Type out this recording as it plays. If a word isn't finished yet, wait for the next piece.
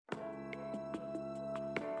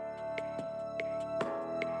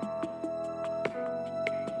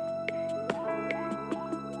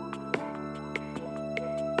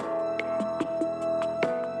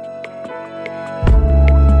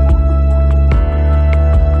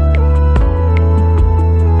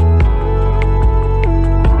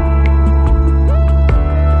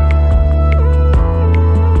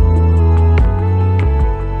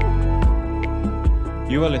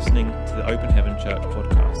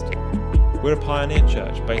We're a pioneer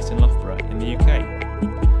church based in Loughborough in the UK.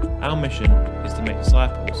 Our mission is to make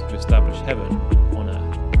disciples who establish heaven on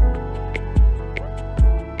earth.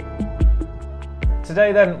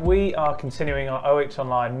 Today then, we are continuing our OH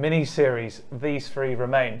Online mini-series, These Three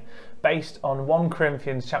Remain, based on 1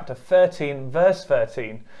 Corinthians chapter 13, verse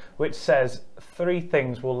 13, which says, 3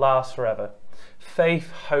 things will last forever: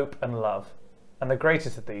 faith, hope and love. And the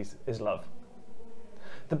greatest of these is love.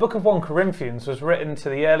 The book of 1 Corinthians was written to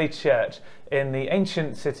the early church in the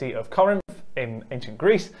ancient city of Corinth in ancient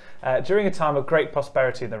Greece during a time of great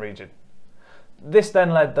prosperity in the region. This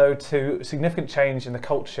then led, though, to significant change in the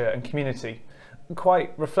culture and community,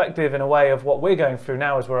 quite reflective in a way of what we're going through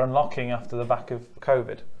now as we're unlocking after the back of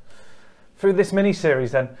COVID. Through this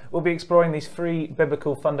mini-series then, we'll be exploring these 3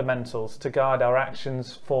 biblical fundamentals to guide our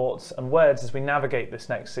actions, thoughts and words as we navigate this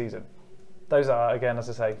next season. Those are, again, as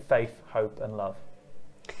I say, faith, hope and love.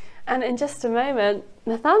 And in just a moment,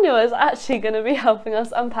 Nathaniel is actually going to be helping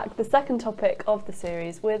us unpack the second topic of the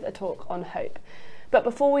series with a talk on hope. But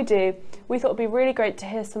before we do, we thought it'd be really great to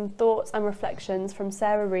hear some thoughts and reflections from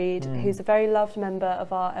Sarah Reed, who's a very loved member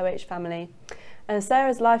of our OH family. And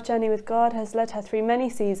Sarah's life journey with God has led her through many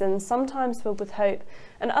seasons, sometimes filled with hope,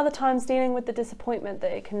 and other times dealing with the disappointment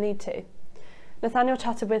that it can lead to. Nathaniel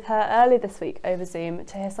chatted with her early this week over Zoom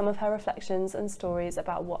to hear some of her reflections and stories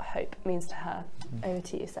about what hope means to her. Over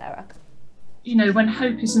to you, Sarah. You know, when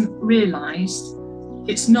hope isn't realised,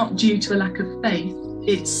 it's not due to a lack of faith.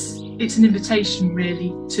 It's an invitation,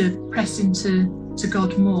 really, to press into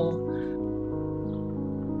God more.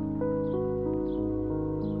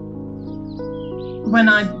 When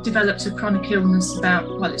I developed a chronic illness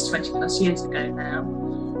it's 20 plus years ago now,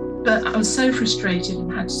 but I was so frustrated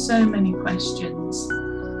and had so many questions,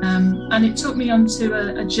 and it took me onto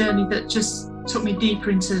a journey that just took me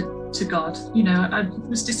deeper into God. You know, I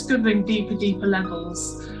was discovering deeper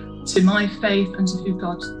levels to my faith and to who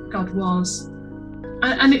God was,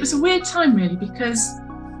 and it was a weird time, really, because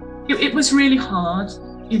it was really hard.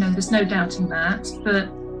 You know, there's no doubting that, but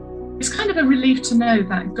it's kind of a relief to know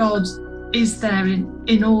that God is there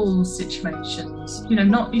in all situations. You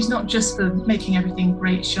know, he's not just for making everything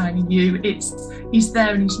great, shiny new. He's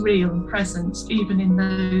there and he's real and present, even in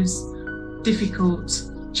those difficult,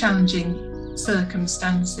 challenging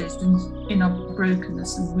circumstances and in our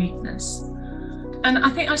brokenness and weakness. And I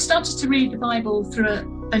think I started to read the Bible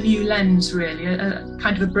through a new lens, really, a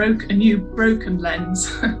kind of a new broken lens,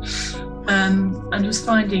 and was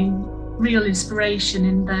finding real inspiration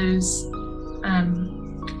in those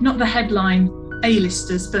not the headline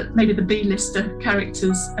A-listers, but maybe the B-lister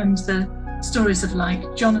characters, and the stories of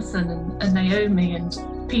like Jonathan and Naomi, and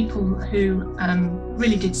people who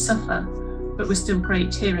really did suffer but were still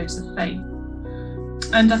great heroes of faith.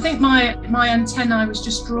 And I think my antennae was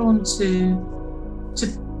just drawn to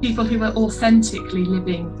people who were authentically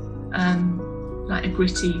living like a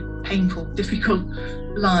gritty, painful, difficult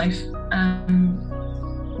life,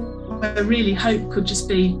 where really hope could just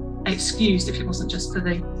be excused if it wasn't just for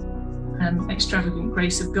the extravagant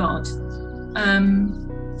grace of God.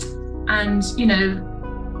 And, you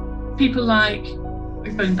know, people like,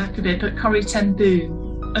 going back a bit, but Corrie ten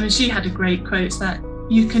Boom, I mean, she had a great quote that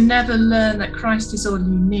you can never learn that Christ is all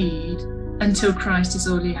you need until Christ is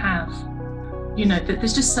all you have. You know, that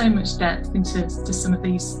there's just so much depth into some of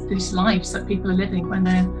these lives that people are living when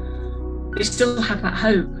they still have that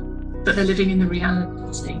hope, but they're living in the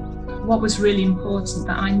reality. What was really important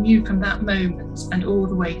that I knew from that moment and all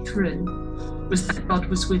the way through was that God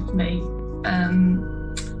was with me,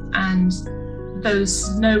 and there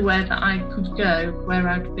was nowhere that I could go where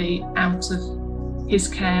I'd be out of his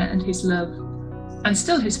care and his love, and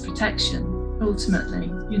still his protection. Ultimately,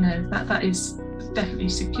 you know, that is definitely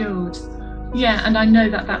secured. Yeah, and I know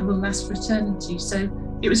that will last for eternity. So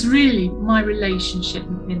it was really my relationship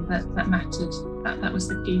with him that mattered. That was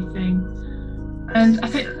the key thing. And I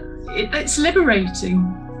think it's liberating.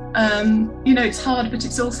 You know, it's hard, but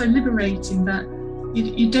it's also liberating that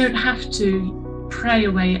you don't have to pray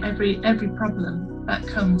away every problem that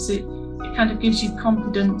comes. It kind of gives you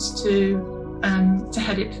confidence to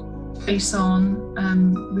head it face on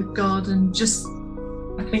with God, and just,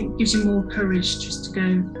 I think, gives you more courage just to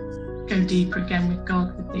go deeper again with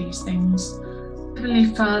God with these things.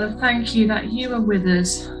 Heavenly Father, thank you that you are with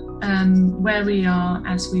us where we are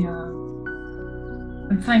as we are.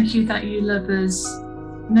 And thank you that you love us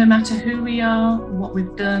no matter who we are, what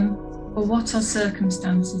we've done, or what our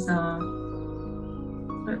circumstances are.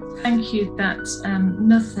 But thank you that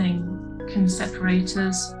nothing can separate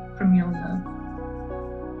us from your love.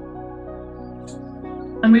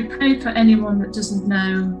 And we pray for anyone that doesn't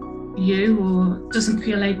know you or doesn't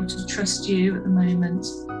feel able to trust you at the moment,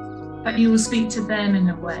 that you will speak to them in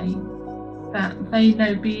a way that they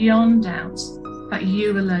know beyond doubt that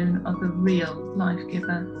you alone are the real life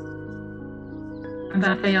giver, and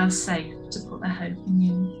that they are safe to put their hope in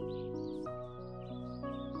you.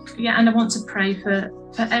 Yeah, and I want to pray for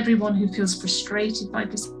everyone who feels frustrated by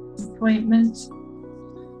disappointment.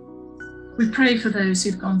 We pray for those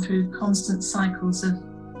who've gone through constant cycles of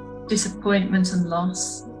disappointment and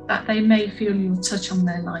loss, that they may feel your touch on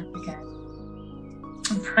their life again.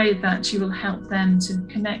 And pray that you will help them to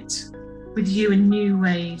connect with you in new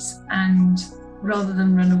ways, and rather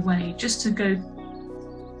than run away, just to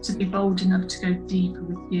be bold enough to go deeper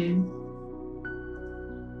with you.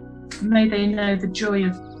 May they know the joy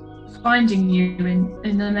of finding you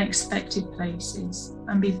in unexpected places,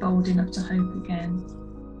 and be bold enough to hope again.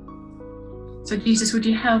 So Jesus, would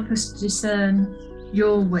you help us to discern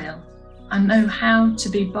your will and know how to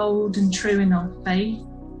be bold and true in our faith,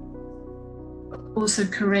 but also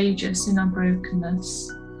courageous in our brokenness.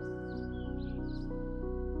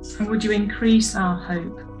 And would you increase our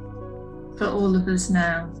hope for all of us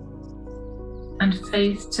now, and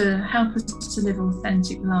faith to help us to live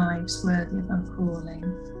authentic lives worthy of our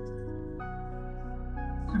calling.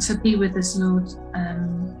 So be with us, Lord,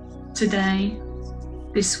 today,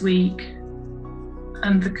 this week,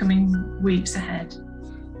 and the coming weeks ahead.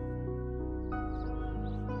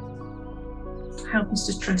 Help us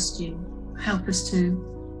to trust you. Help us to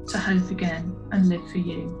hope again and live for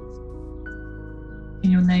you. In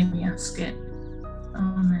your name we ask it.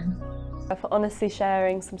 Amen. For honestly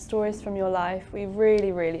sharing some stories from your life. We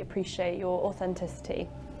really, really appreciate your authenticity.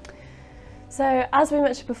 So as we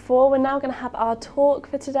mentioned before, we're now going to have our talk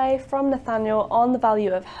for today from Nathaniel on the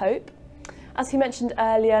value of hope. As he mentioned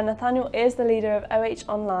earlier, Nathaniel is the leader of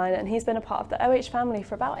OH Online, and he's been a part of the OH family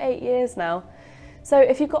for about 8 years now. So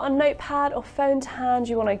if you've got a notepad or phone to hand,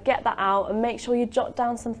 you want to get that out and make sure you jot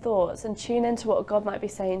down some thoughts and tune into what God might be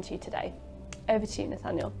saying to you today. Over to you,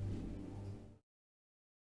 Nathaniel.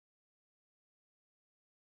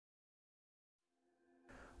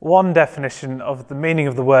 One definition of the meaning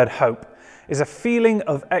of the word hope is a feeling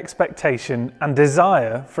of expectation and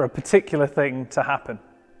desire for a particular thing to happen.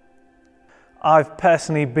 I've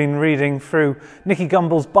personally been reading through Nicky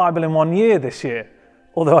Gumbel's Bible in 1 year this year,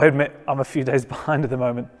 although I admit I'm a few days behind at the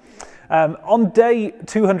moment. On day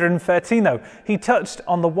 213 though, he touched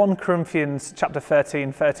on the 1 Corinthians chapter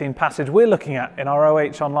 13 passage we're looking at in our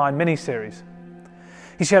OH Online mini-series.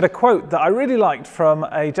 He shared a quote that I really liked from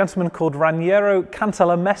a gentleman called Raniero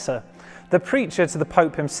Cantalamessa, the preacher to the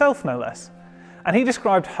Pope himself no less, and he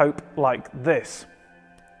described hope like this.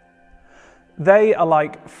 They are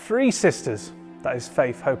like 3 sisters, that is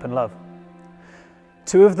faith, hope and love.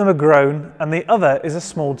 2 of them are grown and the other is a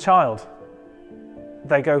small child.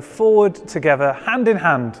 They go forward together, hand in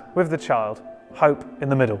hand with the child, hope in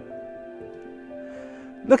the middle.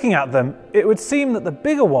 Looking at them, it would seem that the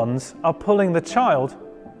bigger ones are pulling the child,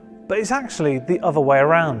 but it's actually the other way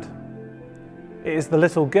around. It is the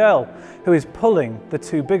little girl who is pulling the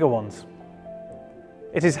 2 bigger ones.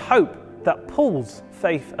 It is hope that pulls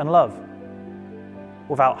faith and love.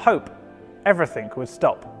 Without hope, everything would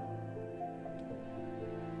stop.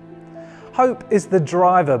 Hope is the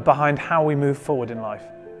driver behind how we move forward in life.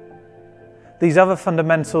 These other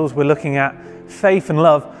fundamentals we're looking at, faith and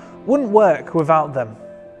love, wouldn't work without them.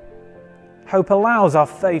 Hope allows our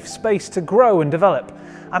faith space to grow and develop,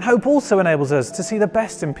 and hope also enables us to see the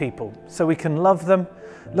best in people so we can love them,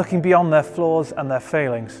 looking beyond their flaws and their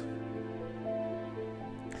failings.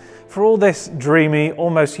 For all this dreamy,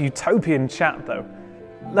 almost utopian chat though,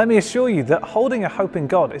 let me assure you that holding a hope in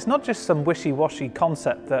God is not just some wishy-washy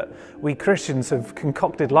concept that we Christians have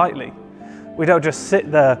concocted lightly. We don't just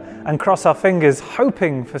sit there and cross our fingers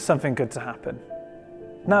hoping for something good to happen.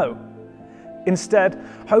 No. Instead,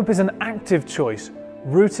 hope is an active choice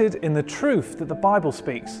rooted in the truth that the Bible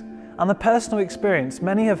speaks and the personal experience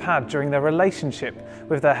many have had during their relationship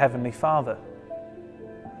with their Heavenly Father.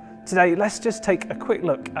 Today, let's just take a quick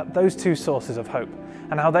look at those 2 sources of hope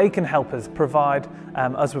and how they can help us provide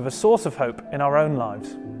us with a source of hope in our own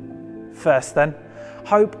lives. First then,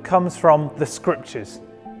 hope comes from the Scriptures.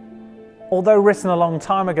 Although written a long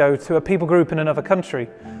time ago to a people group in another country,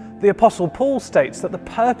 the Apostle Paul states that the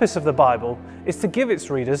purpose of the Bible is to give its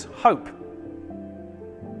readers hope.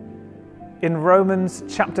 In Romans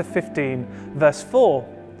chapter 15, verse 4,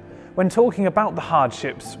 when talking about the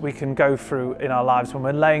hardships we can go through in our lives when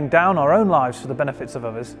we're laying down our own lives for the benefits of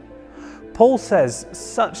others, Paul says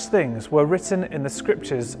such things were written in the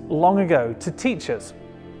Scriptures long ago to teach us,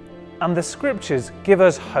 and the Scriptures give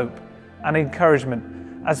us hope and encouragement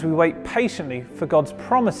as we wait patiently for God's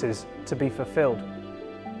promises to be fulfilled.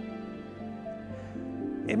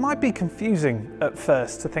 It might be confusing at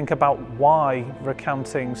first to think about why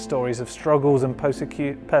recounting stories of struggles and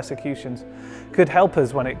persecutions could help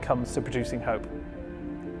us when it comes to producing hope.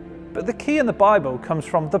 But the key in the Bible comes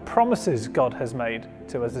from the promises God has made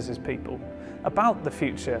to us as his people about the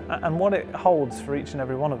future and what it holds for each and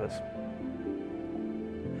every one of us.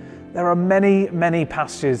 There are many, many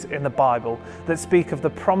passages in the Bible that speak of the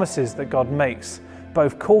promises that God makes,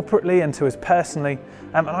 both corporately and to us personally,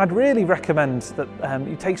 and I'd really recommend that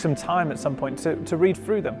you take some time at some point to read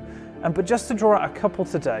through them. But just to draw out a couple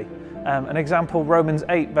today, an example, Romans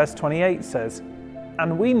 8 verse 28 says,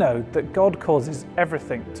 "And we know that God causes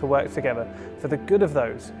everything to work together for the good of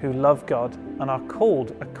those who love God and are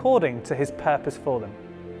called according to his purpose for them."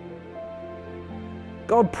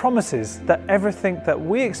 God promises that everything that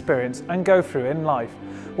we experience and go through in life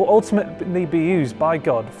will ultimately be used by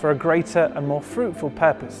God for a greater and more fruitful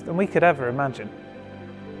purpose than we could ever imagine.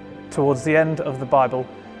 Towards the end of the Bible,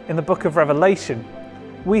 in the book of Revelation,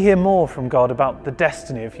 we hear more from God about the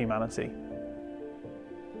destiny of humanity.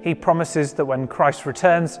 He promises that when Christ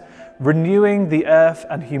returns, renewing the earth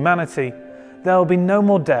and humanity, there will be no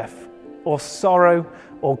more death, or sorrow,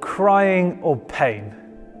 or crying, or pain.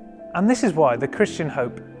 And this is why the Christian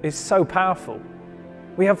hope is so powerful.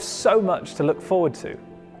 We have so much to look forward to.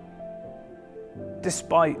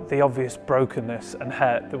 Despite the obvious brokenness and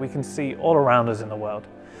hurt that we can see all around us in the world,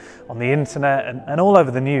 on the internet and all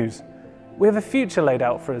over the news, we have a future laid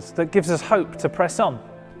out for us that gives us hope to press on.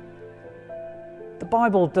 The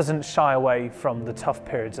Bible doesn't shy away from the tough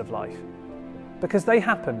periods of life, because they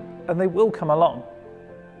happen and they will come along.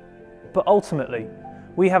 But ultimately,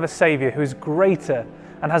 we have a Saviour who is greater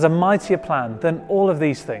and has a mightier plan than all of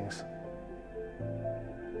these things.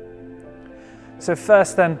 So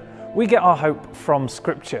first then, we get our hope from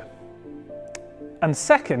Scripture. And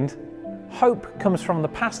second, hope comes from the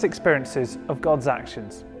past experiences of God's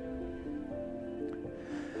actions.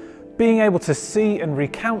 Being able to see and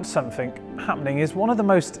recount something happening is one of the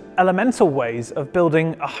most elemental ways of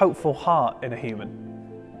building a hopeful heart in a human.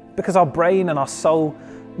 Because our brain and our soul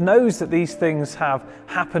knows that these things have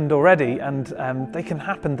happened already and they can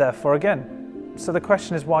happen therefore again. So the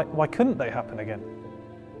question is, why couldn't they happen again?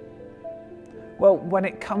 Well, when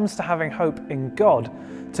it comes to having hope in God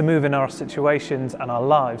to move in our situations and our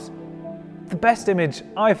lives, the best image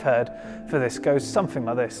I've heard for this goes something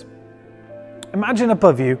like this. Imagine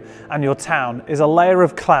above you and your town is a layer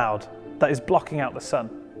of cloud that is blocking out the sun.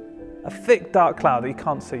 A thick, dark cloud that you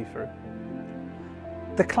can't see through.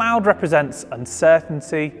 The cloud represents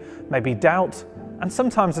uncertainty, maybe doubt, and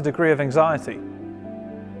sometimes a degree of anxiety.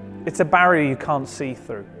 It's a barrier you can't see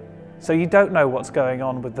through, so you don't know what's going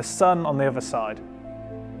on with the sun on the other side.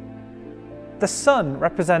 The sun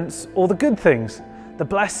represents all the good things, the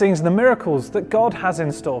blessings and the miracles that God has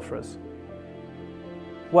in store for us.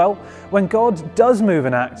 Well, when God does move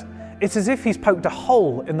and act, it's as if he's poked a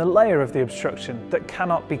hole in the layer of the obstruction that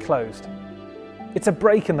cannot be closed. It's a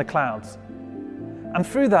break in the clouds. And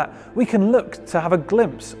through that, we can look to have a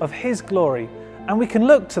glimpse of his glory, and we can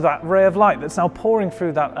look to that ray of light that's now pouring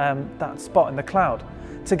through that spot in the cloud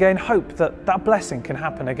to gain hope that that blessing can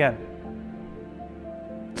happen again.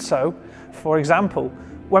 So, for example,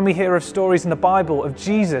 when we hear of stories in the Bible of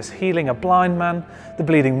Jesus healing a blind man, the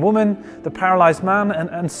bleeding woman, the paralyzed man,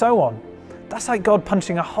 and so on, that's like God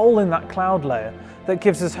punching a hole in that cloud layer that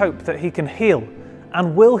gives us hope that he can heal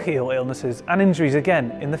and will heal illnesses and injuries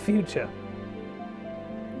again in the future.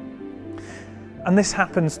 And this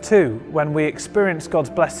happens too when we experience God's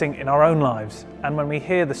blessing in our own lives and when we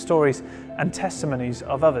hear the stories and testimonies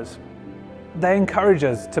of others. They encourage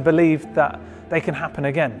us to believe that they can happen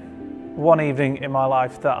again. One evening in my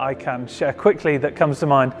life that I can share quickly that comes to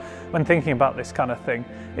mind when thinking about this kind of thing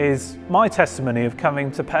is my testimony of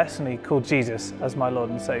coming to personally call Jesus as my Lord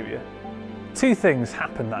and Saviour. Two things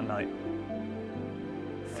happened that night.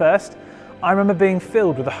 First, I remember being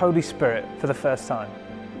filled with the Holy Spirit for the first time.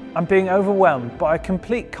 I'm being overwhelmed by a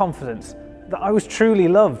complete confidence that I was truly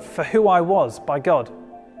loved for who I was by God.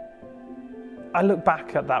 I look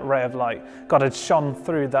back at that ray of light God had shone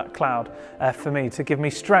through that cloud for me to give me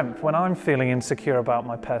strength when I'm feeling insecure about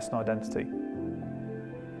my personal identity.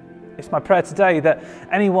 It's my prayer today that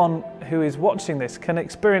anyone who is watching this can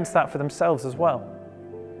experience that for themselves as well.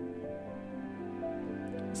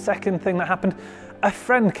 Second thing that happened, a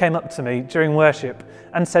friend came up to me during worship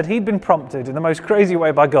and said he'd been prompted in the most crazy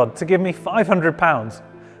way by God to give me £500,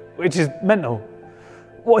 which is mental.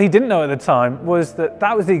 What he didn't know at the time was that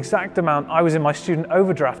that was the exact amount I was in my student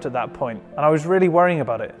overdraft at that point, and I was really worrying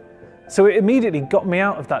about it. So it immediately got me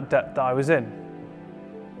out of that debt that I was in.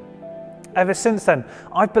 Ever since then,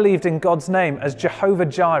 I've believed in God's name as Jehovah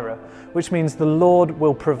Jireh, which means the Lord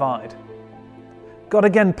will provide. God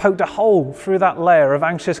again poked a hole through that layer of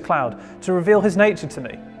anxious cloud to reveal his nature to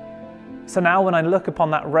me. So now when I look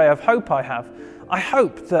upon that ray of hope I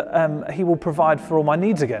hope that he will provide for all my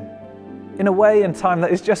needs again, in a way and time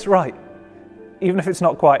that is just right, even if it's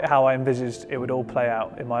not quite how I envisaged it would all play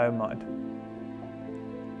out in my own mind.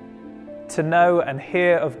 To know and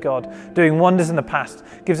hear of God doing wonders in the past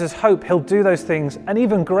gives us hope he'll do those things and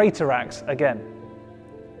even greater acts again,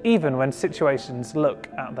 even when situations look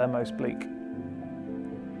at their most bleak.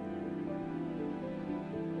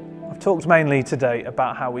 I've talked mainly today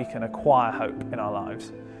about how we can acquire hope in our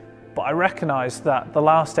lives, but I recognise that the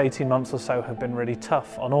last 18 months or so have been really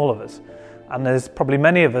tough on all of us, and there's probably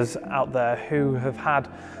many of us out there who have had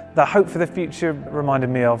the hope for the future reminded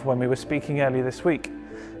me of when we were speaking earlier this week.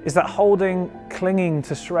 Is that clinging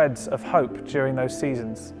to shreds of hope during those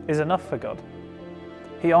seasons is enough for God.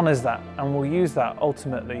 He honours that and will use that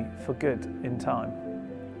ultimately for good in time.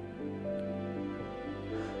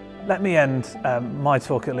 Let me end my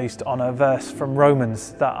talk at least on a verse from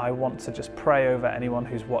Romans that I want to just pray over anyone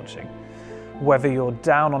who's watching. Whether you're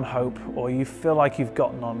down on hope or you feel like you've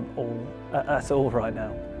gotten on at all right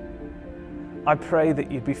now, I pray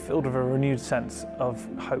that you'd be filled with a renewed sense of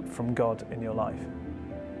hope from God in your life.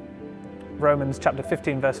 Romans chapter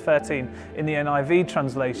 15 verse 13 in the NIV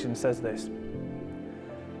translation says this: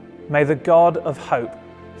 "May the God of hope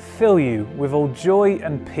fill you with all joy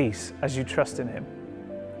and peace as you trust in him,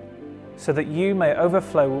 so that you may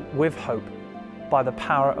overflow with hope by the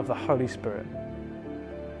power of the Holy Spirit."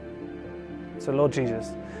 So Lord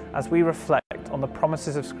Jesus, as we reflect on the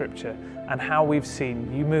promises of Scripture and how we've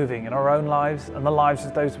seen you moving in our own lives and the lives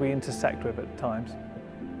of those we intersect with at times,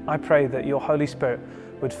 I pray that your Holy Spirit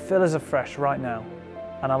would fill us afresh right now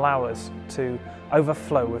and allow us to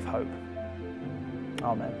overflow with hope.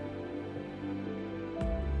 Amen.